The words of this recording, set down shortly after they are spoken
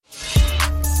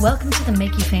Welcome to the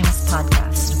Make You Famous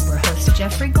podcast, where host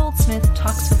Jeffrey Goldsmith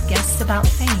talks with guests about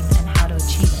fame and how to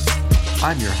achieve it.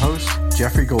 I'm your host,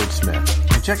 Jeffrey Goldsmith,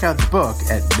 and check out the book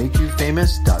at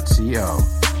makeyoufamous.co.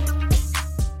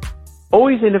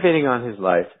 Always innovating on his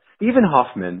life, Stephen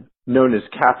Hoffman, known as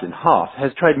Captain Hoff,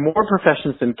 has tried more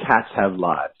professions than cats have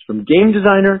lives, from game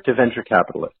designer to venture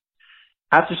capitalist.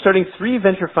 After starting 3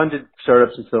 venture-funded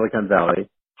startups in Silicon Valley,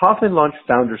 Hoffman launched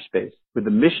Founderspace with a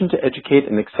mission to educate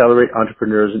and accelerate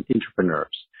entrepreneurs and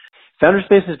intrapreneurs.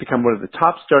 Founderspace has become one of the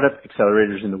top startup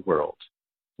accelerators in the world.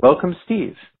 Welcome,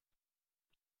 Steve.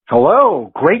 Hello.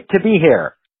 Great to be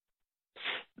here.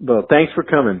 Well, thanks for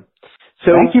coming.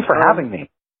 Thank you for having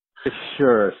me.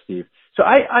 Sure, Steve. So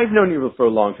I've known you for a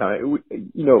long time.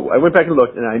 I went back and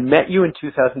looked, and I met you in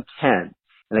 2010,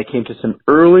 and I came to some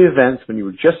early events when you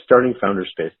were just starting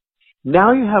Founderspace.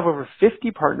 Now you have over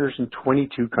 50 partners in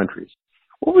 22 countries.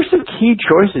 What were some key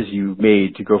choices you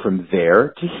made to go from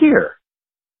there to here?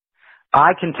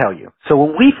 I can tell you. So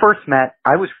when we first met,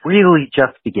 I was really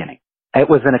just beginning. It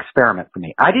was an experiment for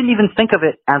me. I didn't even think of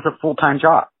it as a full-time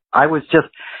job. I was just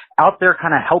out there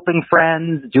kind of helping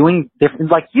friends, doing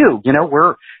different, like you. You know,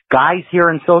 we're guys here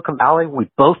in Silicon Valley.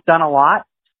 We've both done a lot.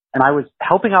 And I was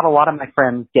helping out a lot of my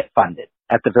friends get funded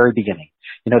at the very beginning.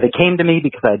 You know, they came to me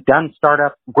because I had done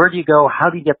startup. Where do you go? How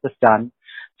do you get this done?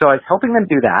 So I was helping them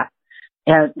do that.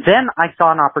 And then I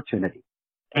saw an opportunity.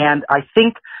 And I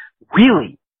think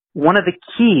really one of the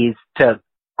keys to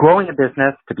growing a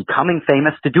business, to becoming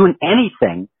famous, to doing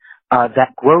anything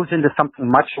that grows into something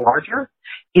much larger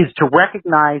is to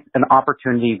recognize an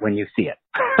opportunity when you see it.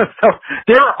 So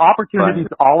there are opportunities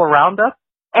all around us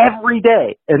every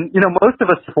day. And, you know, most of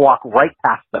us just walk right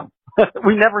past them.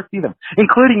 We never see them,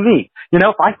 including me. You know,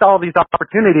 if I saw these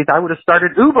opportunities, I would have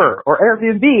started Uber or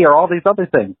Airbnb or all these other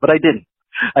things, but I didn't.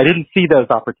 I didn't see those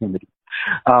opportunities.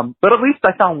 But at least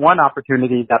I found one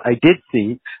opportunity that I did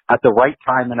see at the right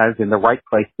time, and I was in the right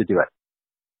place to do it.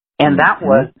 And that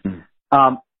was,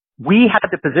 we had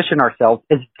to position ourselves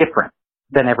as different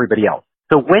than everybody else.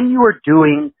 So when you are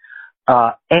doing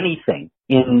anything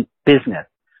in business,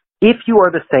 if you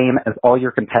are the same as all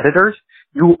your competitors,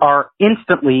 you are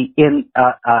instantly in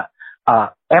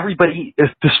everybody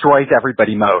destroys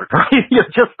everybody mode, right? You're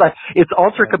just like, it's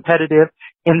ultra competitive,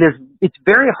 and it's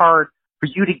very hard for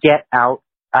you to get out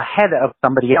ahead of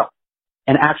somebody else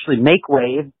and actually make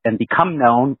waves and become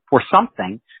known for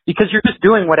something because you're just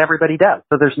doing what everybody does.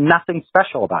 So there's nothing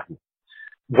special about you.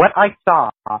 What I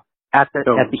saw at the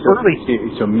early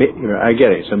stage. I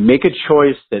get it. So make a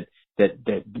choice that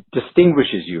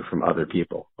distinguishes you from other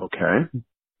people. Okay.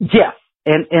 Yes.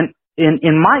 And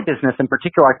in my business in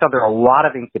particular, I saw there are a lot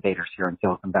of incubators here in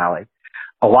Silicon Valley.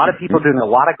 A lot of people doing a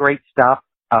lot of great stuff,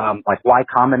 like Y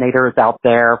Combinator is out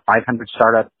there, 500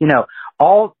 startups, you know,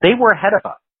 they were ahead of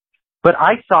us. But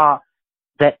I saw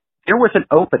that there was an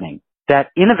opening, that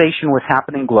innovation was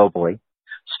happening globally.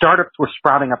 Startups were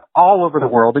sprouting up all over the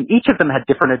world, and each of them had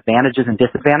different advantages and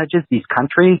disadvantages. These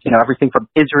countries, you know, everything from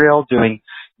Israel doing,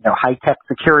 you know, high-tech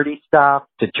security stuff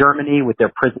to Germany with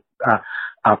their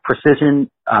precision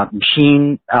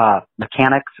machine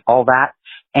mechanics, all that,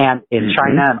 and in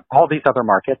China and all these other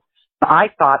markets. I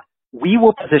thought we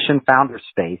will position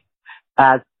Founderspace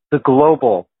as the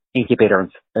global incubator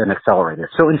and accelerator.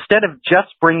 So instead of just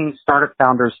bringing startup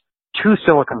founders to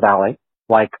Silicon Valley,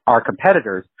 like our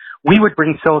competitors, we would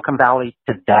bring Silicon Valley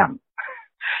to them.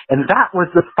 And that was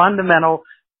the fundamental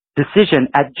decision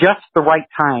at just the right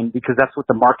time because that's what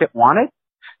the market wanted.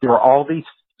 There were all these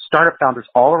startup founders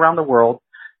all around the world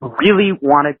who really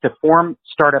wanted to form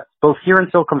startups both here in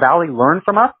Silicon Valley, learn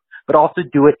from us, but also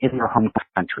do it in their home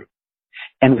country.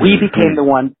 And we became the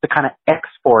ones to kind of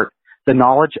export the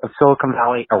knowledge of Silicon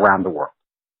Valley around the world.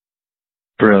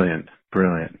 Brilliant.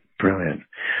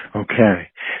 Okay.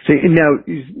 So now,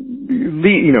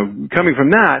 you know, coming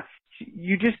from that,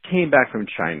 you just came back from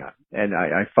China, and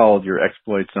I followed your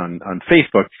exploits on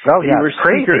Facebook. Oh, yeah, you were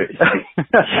crazy.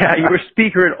 You were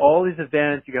speaker at all these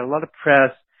events. You got a lot of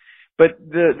press, but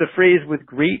the phrase "with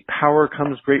great power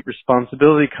comes great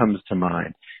responsibility" comes to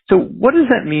mind. So, what does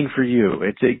that mean for you?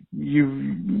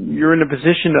 You're in a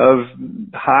position of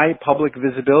high public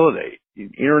visibility,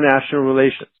 international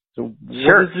relations. So,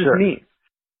 what does this mean?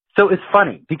 So it's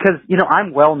funny because, you know,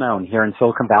 I'm well known here in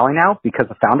Silicon Valley now because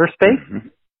of Founderspace,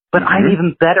 but I'm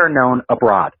even better known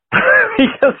abroad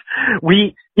because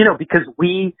we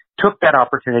took that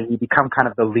opportunity to become kind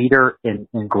of the leader in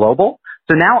global.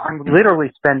 So now I'm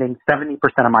literally spending 70%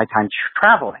 of my time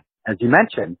traveling. As you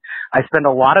mentioned, I spend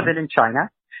a lot of it in China.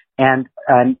 And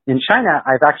in China,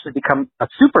 I've actually become a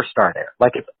superstar there.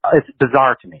 Like it's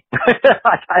bizarre to me.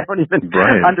 I don't even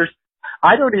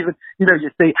I don't even, you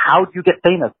say, how do you get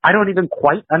famous? I don't even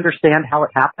quite understand how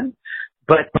it happened,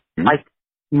 but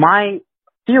my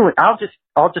feeling, I'll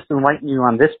just enlighten you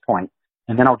on this point,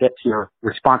 and then I'll get to your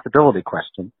responsibility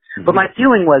question. Mm-hmm. But my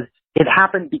feeling was it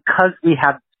happened because we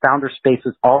had founder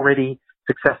spaces already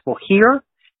successful here,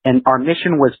 and our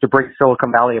mission was to bring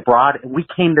Silicon Valley abroad, and we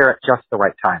came there at just the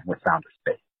right time with founder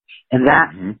space. And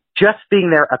that, just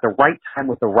being there at the right time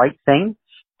with the right thing,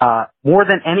 more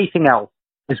than anything else,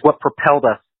 is what propelled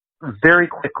us very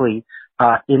quickly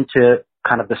into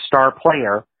kind of the star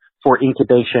player for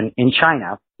incubation in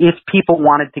China, if people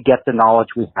wanted to get the knowledge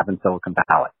we have in Silicon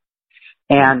Valley.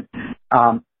 And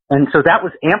so that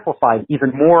was amplified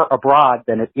even more abroad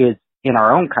than it is in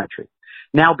our own country.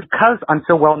 Now, because I'm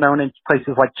so well known in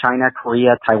places like China,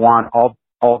 Korea, Taiwan,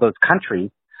 all those countries,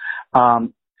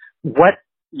 what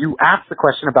you asked the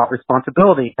question about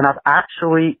responsibility, and I've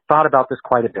actually thought about this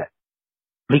quite a bit,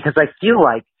 because I feel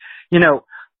like,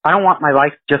 I don't want my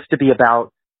life just to be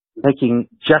about making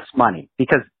just money,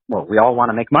 because, well, we all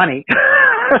want to make money.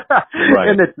 Right.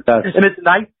 And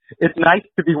it's nice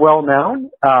to be well known,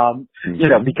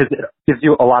 because it gives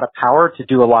you a lot of power to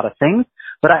do a lot of things,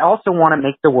 but I also want to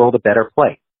make the world a better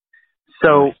place.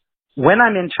 So when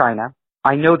I'm in China,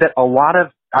 I know that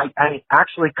I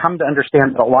actually come to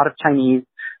understand that a lot of Chinese,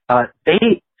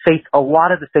 they face a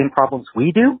lot of the same problems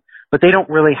we do, but they don't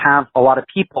really have a lot of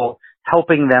people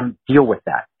helping them deal with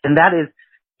that. And that is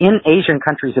in Asian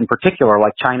countries in particular,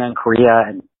 like China and Korea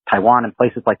and Taiwan and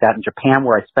places like that, and Japan,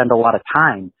 where I spend a lot of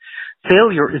time,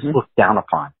 failure is looked down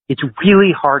upon. It's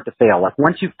really hard to fail. Like,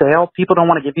 once you fail, people don't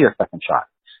want to give you a second shot.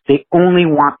 They only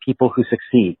want people who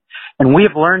succeed. And we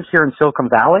have learned here in Silicon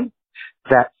Valley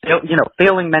that,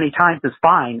 failing many times is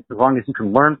fine as long as you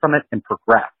can learn from it and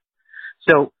progress.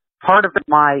 So part of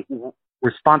my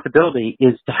responsibility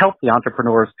is to help the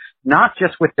entrepreneurs, not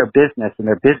just with their business and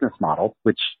their business model,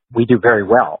 which we do very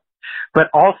well, but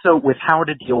also with how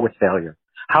to deal with failure,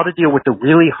 how to deal with the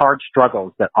really hard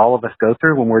struggles that all of us go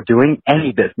through when we're doing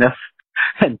any business.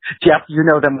 And Jeff, you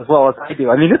know them as well as I do.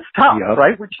 I mean, it's tough,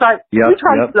 right? We try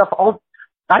stuff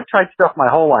I've tried stuff my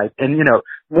whole life, and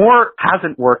more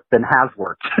hasn't worked than has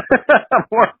worked.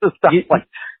 More of the stuff like.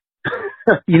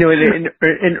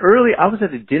 And early, I was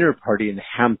at a dinner party in the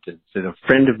Hamptons at a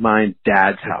friend of mine's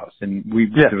dad's house, and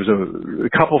there was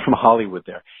a couple from Hollywood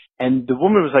there, and the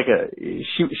woman was like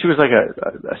she was like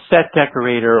a set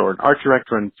decorator or an art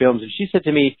director on films, and she said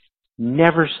to me,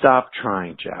 "Never stop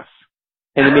trying, Jeff."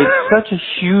 And it made such a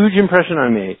huge impression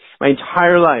on me my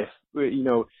entire life.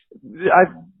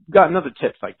 I've gotten other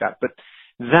tips like that, but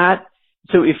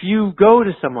so if you go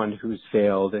to someone who's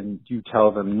failed and you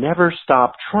tell them never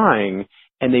stop trying,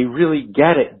 and they really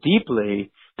get it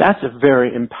deeply, that's a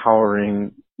very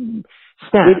empowering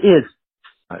step. It is.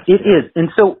 It is. And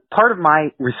so part of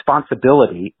my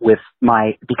responsibility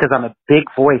because I'm a big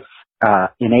voice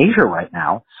in Asia right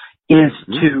now, is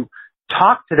to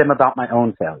talk to them about my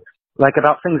own failures, like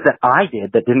about things that I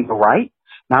did that didn't go right.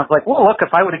 And I was like, well, look,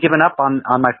 if I would have given up on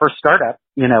my first startup,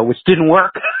 which didn't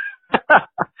work,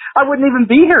 I wouldn't even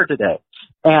be here today.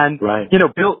 And,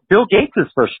 Bill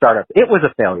Gates' first startup, it was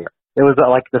a failure. It was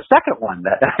like the second one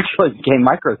that actually became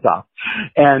Microsoft.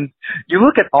 And you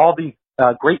look at all these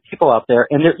great people out there,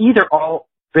 and they're either all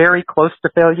very close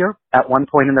to failure at one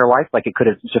point in their life, like it could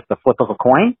have just a flip of a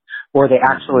coin, or they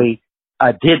actually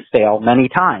did fail many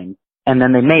times, and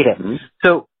then they made it.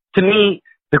 So to me,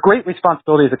 the great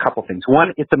responsibility is a couple things.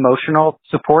 One, it's emotional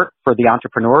support for the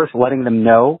entrepreneurs, letting them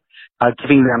know,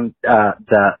 giving them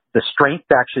the strength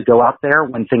to actually go out there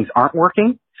when things aren't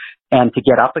working and to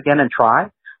get up again and try.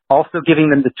 Also giving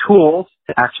them the tools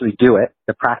to actually do it,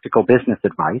 the practical business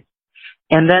advice.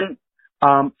 And then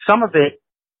some of it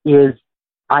is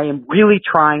I am really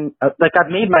trying, I've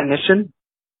made my mission.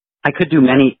 I could do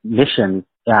many missions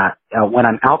when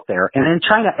I'm out there. And in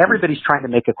China, everybody's trying to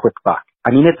make a quick buck. I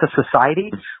mean, it's a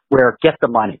society where get the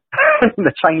money.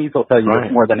 The Chinese will tell you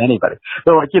this more than anybody.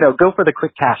 They're like, go for the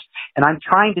quick cash. And I'm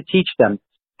trying to teach them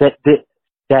that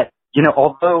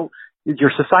although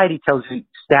your society tells you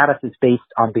status is based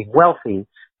on being wealthy,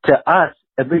 to us,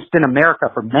 at least in America,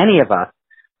 for many of us,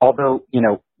 although,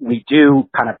 we do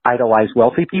kind of idolize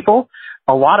wealthy people,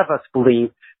 a lot of us believe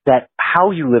that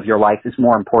how you live your life is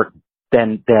more important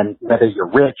than whether you're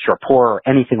rich or poor or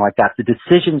anything like that, the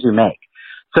decisions you make.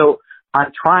 So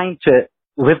I'm trying to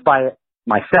live by it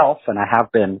myself, and I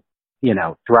have been,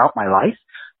 throughout my life.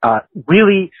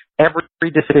 Really,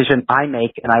 every decision I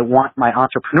make, and I want my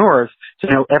entrepreneurs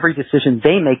to know every decision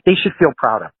they make, they should feel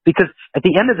proud of. Because at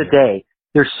the end of the day,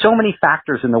 there's so many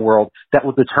factors in the world that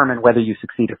will determine whether you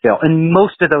succeed or fail. And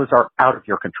most of those are out of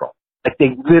your control. Like, they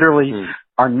literally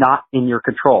are not in your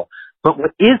control. But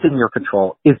what is in your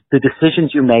control is the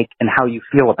decisions you make and how you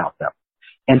feel about them.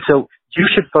 And so you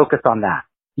should focus on that.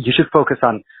 You should focus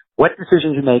on what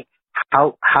decisions you make,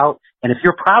 how, and if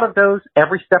you're proud of those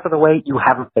every step of the way, you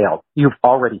haven't failed. You've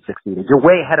already succeeded. You're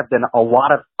way ahead of a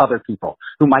lot of other people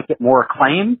who might get more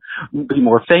acclaim, be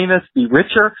more famous, be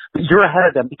richer, but you're ahead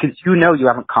of them because you know you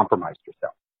haven't compromised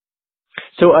yourself.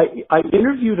 So I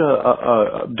interviewed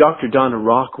a Dr. Donna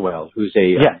Rockwell, who's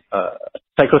a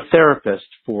psychotherapist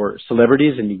for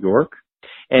celebrities in New York,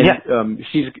 and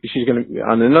she's going to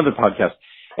on another podcast,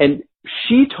 and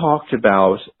she talked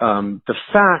about the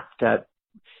fact that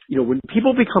when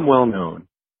people become well known,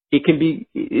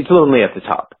 it's lonely at the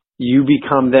top. You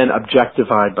become then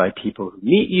objectified by people who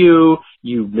meet you.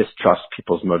 You mistrust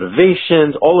people's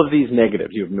motivations. All of these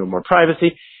negatives. You have no more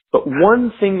privacy. But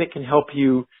one thing that can help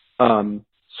you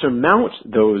surmount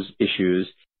those issues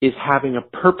is having a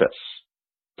purpose.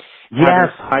 Yes.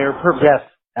 Having a higher purpose. Yes.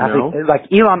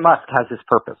 Like Elon Musk has his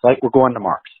purpose, right? We're going to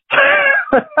Mars.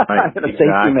 Right, I'm going to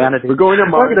save humanity. We're going to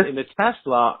Mars in a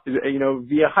Tesla,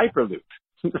 via Hyperloop.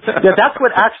 That's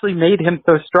what actually made him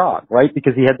so strong, right?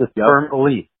 Because he had this firm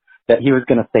belief that he was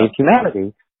going to save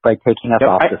humanity by taking us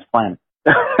off this planet.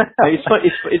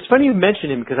 It's funny you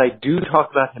mention him because I do talk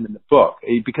about him in the book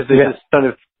because there's this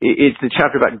it's the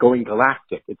chapter about going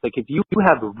galactic. It's like if you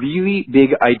have really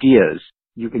big ideas,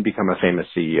 you can become a famous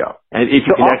CEO. And if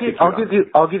you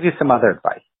I'll give you some other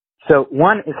advice. So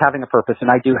one is having a purpose,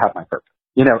 and I do have my purpose.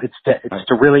 It's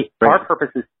to really, our purpose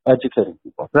is educating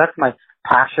people. So that's my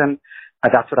passion.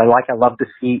 That's what I like. I love to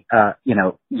see,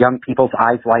 young people's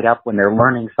eyes light up when they're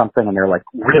learning something and they're like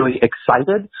really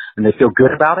excited and they feel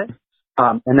good about it.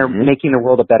 And they're making the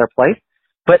world a better place.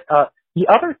 But, the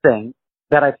other thing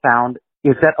that I found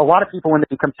is that a lot of people, when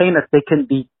they become famous, people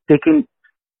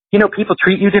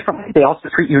treat you differently. They also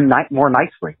treat you more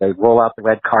nicely. They roll out the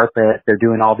red carpet. They're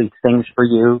doing all these things for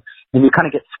you and you kind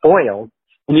of get spoiled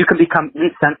and you can become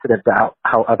insensitive to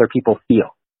how other people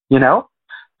feel,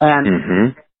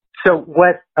 And, so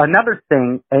another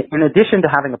thing, in addition to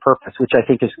having a purpose, which I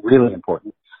think is really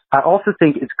important, I also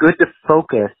think it's good to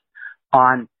focus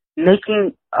on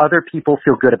making other people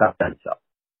feel good about themselves.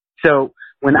 So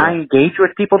when I engage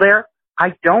with people there,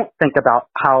 I don't think about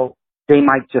how they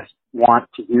might just want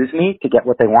to use me to get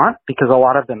what they want, because a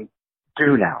lot of them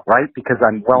do now, right? Because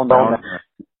I'm well known.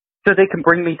 So they can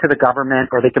bring me to the government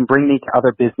or they can bring me to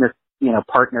other business,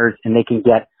 partners and they can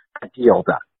get a deal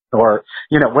done. Or,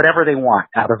 whatever they want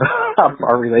out of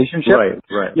our relationship.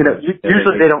 Right.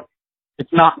 Usually they don't,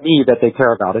 it's not me that they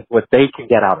care about, it's what they can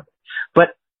get out of it.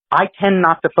 But I tend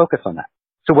not to focus on that.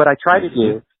 So what I try to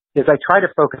do is I try to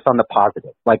focus on the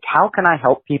positive. Like, how can I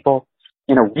help people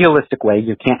in a realistic way?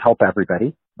 You can't help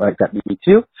everybody, right? That me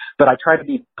too. But I try to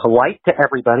be polite to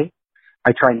everybody.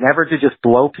 I try never to just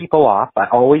blow people off. I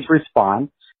always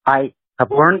respond. I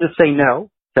have learned to say no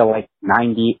to like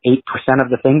 98% of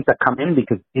the things that come in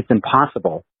because it's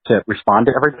impossible to respond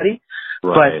to everybody.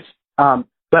 Right.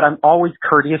 But I'm always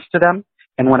courteous to them.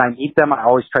 And when I meet them, I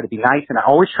always try to be nice and I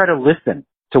always try to listen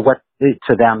to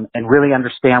them and really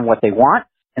understand what they want.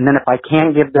 And then if I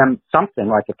can give them something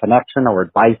like a connection or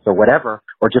advice or whatever,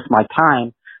 or just my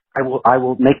time, I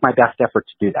will make my best effort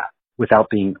to do that without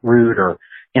being rude or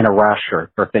in a rush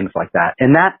or things like that.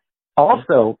 And that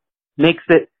also makes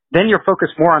it, then you're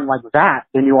focused more on like that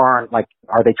than you are on like,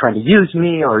 are they trying to use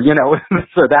me or,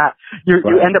 so that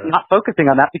you end up not focusing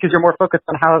on that because you're more focused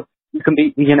on how you can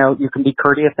be, you can be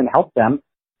courteous and help them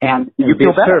and you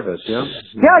feel better. Service,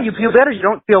 Yeah, you feel better. You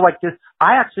don't feel like this.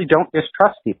 I actually don't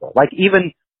distrust people. Like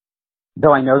even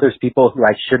though I know there's people who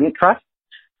I shouldn't trust,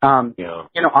 honestly,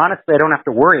 I don't have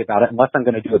to worry about it unless I'm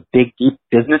going to do a big, deep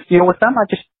business deal with them. I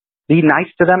just be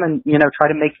nice to them and, try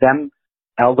to make them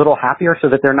a little happier so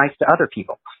that they're nice to other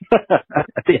people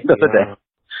at the end of the day.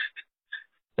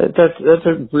 That's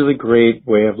a really great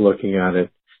way of looking at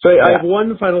it. So I have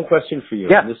one final question for you.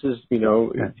 Yeah. This is,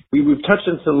 we've touched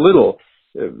on this a little,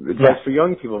 advice for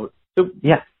young people. So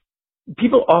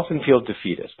people often feel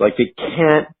defeatist. Like they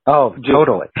can't. Oh,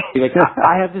 totally. Be like,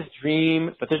 I have this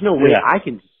dream, but there's no way I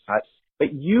can do that.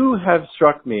 But you have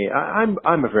struck me. I'm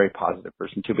a very positive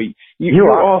person too. But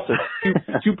you're also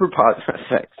super positive.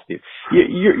 Thanks, Steve.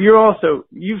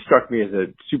 You've struck me as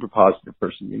a super positive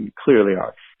person, and you clearly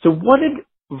are. So, what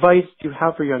advice do you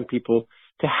have for young people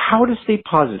to how to stay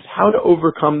positive, how to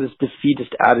overcome this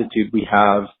defeatist attitude we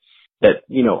have that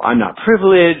I'm not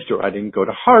privileged or I didn't go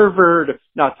to Harvard?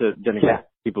 Not to denigrate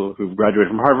people who graduated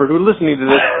from Harvard who are listening to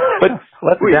this, but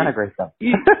let's denigrate them.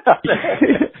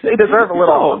 They deserve a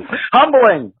little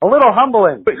humbling.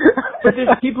 But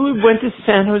there's people who went to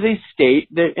San Jose State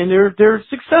and they're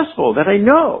successful that I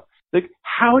know. Like,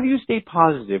 how do you stay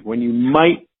positive when you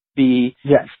might be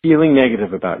feeling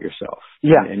negative about yourself?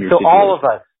 Yeah. And your So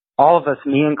situation? all of us,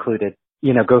 me included,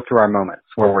 go through our moments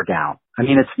where we're down. I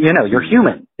mean, it's, you're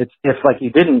human. It's like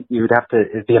you'd have to,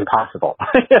 it'd be impossible.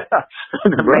 There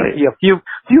might be a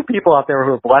few people out there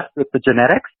who are blessed with the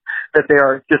genetics that they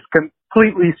are just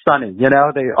completely sunny,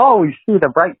 they always see the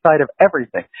bright side of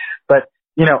everything. But,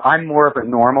 I'm more of a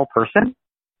normal person.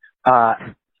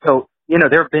 So,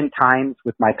 there have been times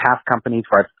with my past companies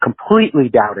where I've completely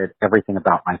doubted everything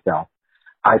about myself.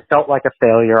 I felt like a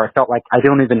failure. I felt like I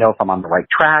don't even know if I'm on the right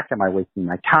track. Am I wasting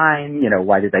my time?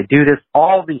 Why did I do this?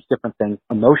 All these different things,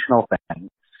 emotional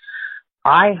things.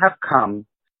 I have come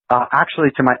actually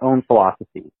to my own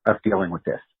philosophy of dealing with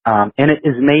this. And it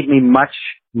has made me much,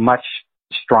 much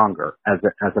stronger as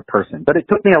a person. But it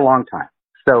took me a long time.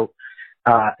 So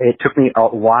it took me a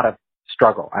lot of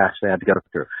struggle I actually had to go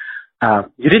through.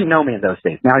 You didn't know me in those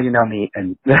days. Now you know me,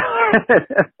 and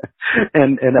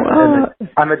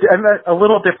I'm a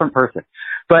little different person.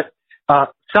 But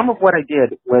some of what I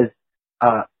did was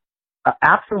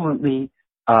absolutely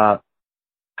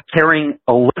carrying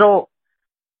a little.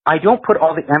 I don't put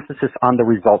all the emphasis on the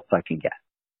results I can get.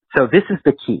 So this is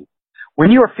the key.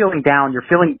 When you are feeling down, you're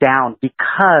feeling down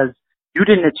because you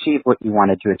didn't achieve what you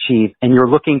wanted to achieve, and you're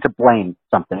looking to blame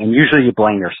something. And usually you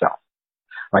blame yourself.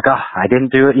 Like, I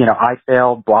didn't do it, I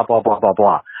failed, blah, blah, blah, blah,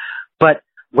 blah. But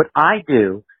what I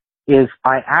do is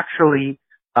I actually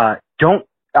I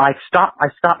stop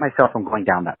myself from going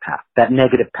down that path, that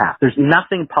negative path. There's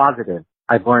nothing positive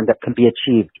I've learned that can be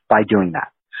achieved by doing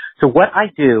that. So what I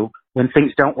do when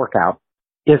things don't work out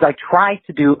is I try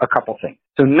to do a couple things.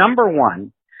 So number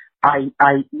one, I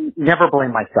never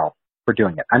blame myself for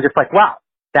doing it. I'm just like, wow,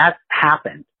 that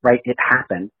happened, right? It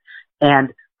happened.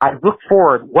 And I look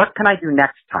forward, what can I do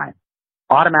next time?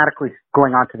 Automatically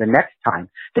going on to the next time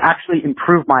to actually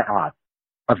improve my odds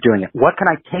of doing it. What can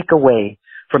I take away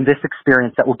from this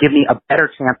experience that will give me a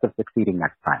better chance of succeeding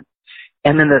next time?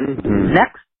 And then the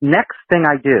next thing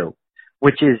I do,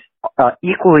 which is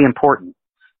equally important,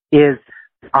 is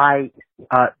I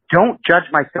don't judge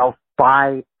myself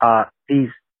by these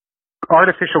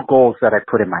artificial goals that I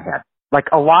put in my head. Like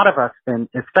a lot of us, and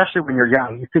especially when you're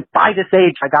young, you think, by this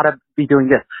age, I got to be doing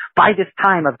this. By this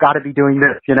time, I've got to be doing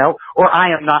this, or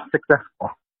I am not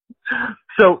successful.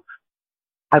 So,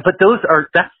 but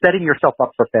that's setting yourself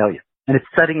up for failure. And it's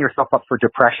setting yourself up for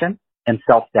depression and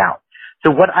self-doubt.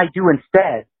 So what I do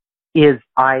instead is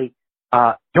I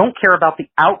don't care about the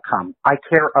outcome. I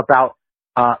care about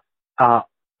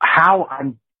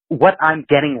what I'm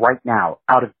getting right now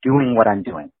out of doing what I'm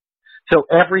doing. So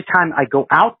every time I go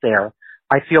out there,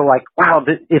 I feel like, wow,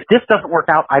 if this doesn't work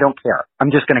out, I don't care.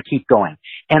 I'm just going to keep going.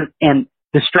 And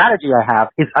the strategy I have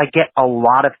is I get a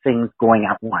lot of things going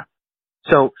at once.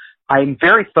 So I'm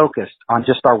very focused on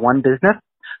just our one business,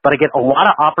 but I get a lot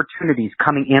of opportunities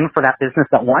coming in for that business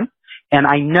at once. And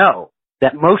I know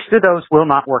that most of those will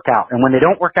not work out. And when they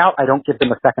don't work out, I don't give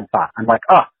them a second thought. I'm like,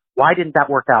 why didn't that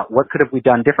work out? What could have we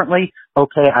done differently?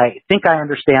 Okay, I think I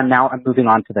understand now. I'm moving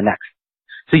on to the next.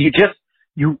 So you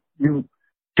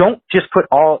don't just put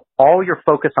all your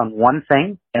focus on one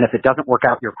thing, and if it doesn't work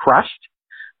out, you're crushed.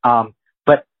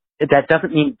 But that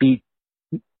doesn't mean be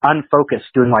unfocused,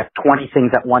 doing like 20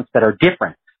 things at once that are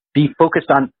different. Be focused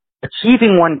on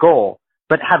achieving one goal,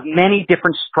 but have many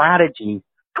different strategies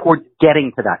towards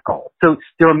getting to that goal. So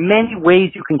there are many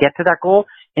ways you can get to that goal,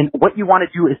 and what you want to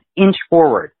do is inch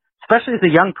forward. Especially as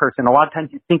a young person, a lot of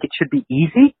times you think it should be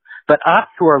easy. But us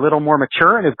who are a little more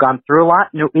mature and have gone through a lot,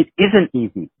 it isn't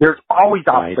easy. There's always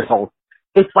obstacles.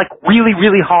 It's like really,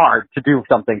 really hard to do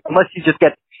something unless you just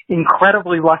get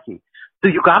incredibly lucky. So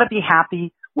you got to be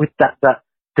happy with that,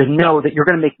 to know that you're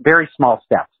going to make very small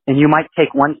steps. And you might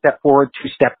take 1 step forward, 2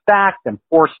 steps back, then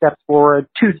 4 steps forward,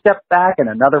 2 steps back, and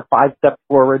another 5 steps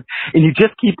forward. And you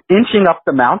just keep inching up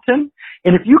the mountain.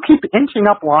 And if you keep inching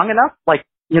up long enough, like,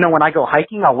 when I go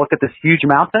hiking, I'll look at this huge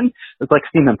mountain. It's like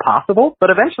seem impossible, but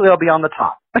eventually I'll be on the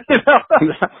top.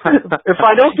 If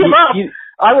I don't give up,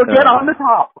 I will get on the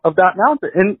top of that mountain.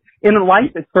 And in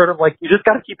life, it's sort of like you just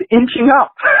got to keep inching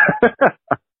up.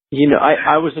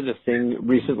 I was at a thing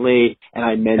recently, and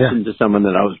I mentioned to someone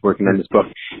that I was working on this book,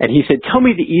 and he said, "Tell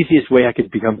me the easiest way I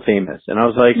could become famous." And I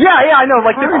was like, "Yeah, I know,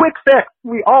 like the quick fix.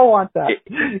 We all want that."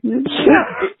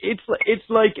 It's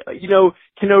like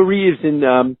Keanu Reeves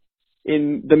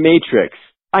in The Matrix.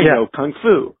 I know Kung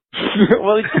Fu.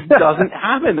 Well, it just doesn't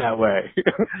happen that way.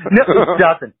 No, it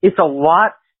doesn't. It's a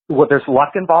lot. Well, there's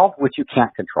luck involved, which you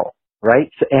can't control,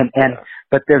 right?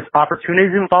 But there's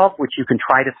opportunities involved, which you can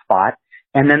try to spot.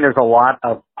 And then there's a lot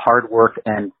of hard work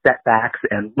and setbacks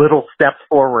and little steps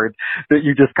forward that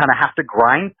you just kind of have to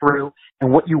grind through.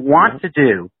 And what you want to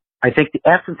do, I think the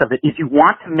essence of it is you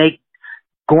want to make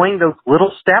going those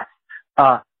little steps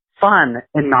fun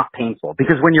and not painful.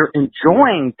 Because when you're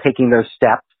enjoying taking those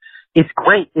steps, it's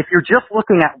great. If you're just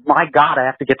looking at, my God, I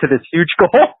have to get to this huge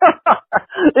goal,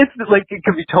 it's like, it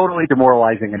can be totally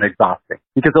demoralizing and exhausting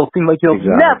because it'll seem like you'll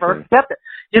never get it.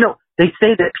 You know, they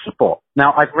say that people,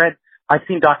 now I've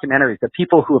seen documentaries that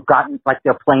people who have gotten, like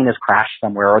their plane has crashed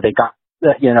somewhere or they got,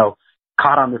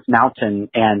 caught on this mountain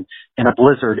and in a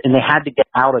blizzard and they had to get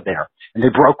out of there and they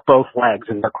broke both legs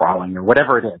and they're crawling or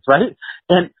whatever it is, right?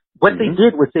 And what they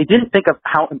did was they didn't think of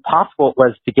how impossible it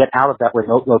was to get out of that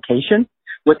remote location.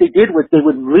 What they did was they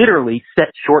would literally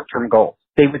set short-term goals.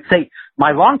 They would say,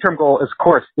 my long-term goal, of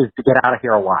course, is to get out of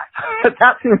here alive.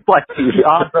 That seems like the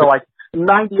odds are like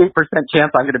 98%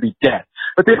 chance I'm going to be dead.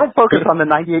 But they don't focus on the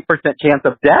 98% chance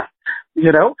of death.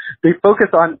 You know, they focus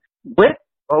on,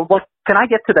 can I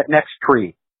get to that next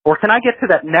tree? Or can I get to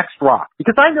that next rock?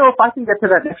 Because I know if I can get to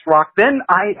that next rock, then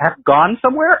I have gone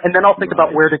somewhere, and then I'll think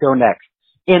about where to go next.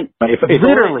 And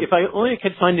if I only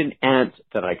could find an ant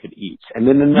that I could eat, and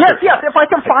then another yes, if I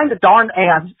can find a darn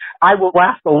ant, I will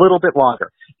last a little bit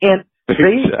longer. And they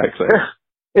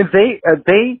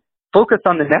focus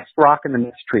on the next rock and the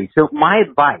next tree. So my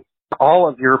advice to all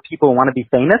of your people who want to be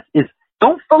famous is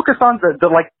don't focus on the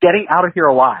like getting out of here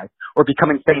alive or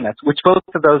becoming famous, which both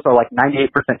of those are like 98%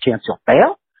 chance you'll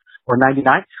fail or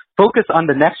 99. Focus on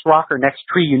the next rock or next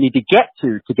tree you need to get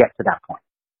to that point.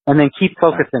 And then keep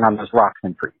focusing on those rocks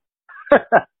and trees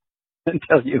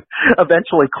until you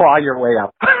eventually claw your way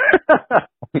up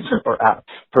or out.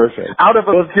 Perfect. Out of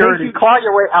obscurity. Claw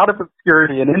your way out of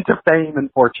obscurity and into fame and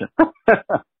fortune.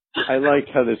 I like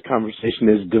how this conversation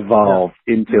has devolved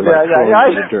into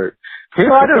the dirt.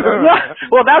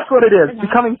 Well, that's what it is.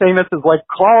 Becoming famous is like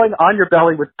crawling on your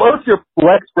belly with both your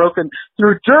legs broken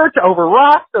through dirt, over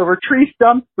rocks, over tree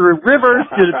stumps, through rivers,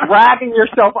 just dragging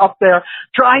yourself up there,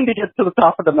 trying to get to the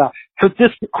top of the mountain. So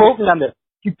just quote me on this.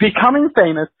 Becoming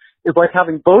famous is like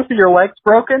having both of your legs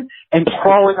broken and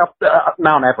crawling up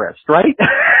Mount Everest, right?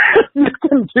 You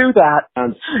can do that.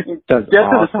 That's get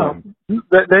awesome. To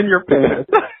the top. Then you're famous.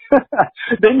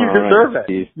 Then you deserve it.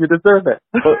 Steve. You deserve it.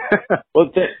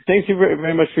 Thank you very,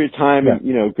 very much for your time,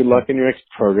 and good luck in your next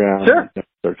program.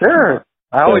 Sure.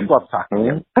 I always love talking to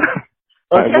you. Okay.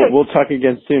 All right, we'll talk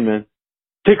again soon, man.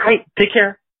 Great. Take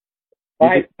care.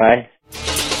 Bye. Bye.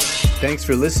 Thanks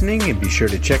for listening, and be sure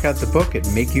to check out the book at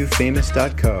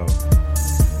makeyoufamous.co.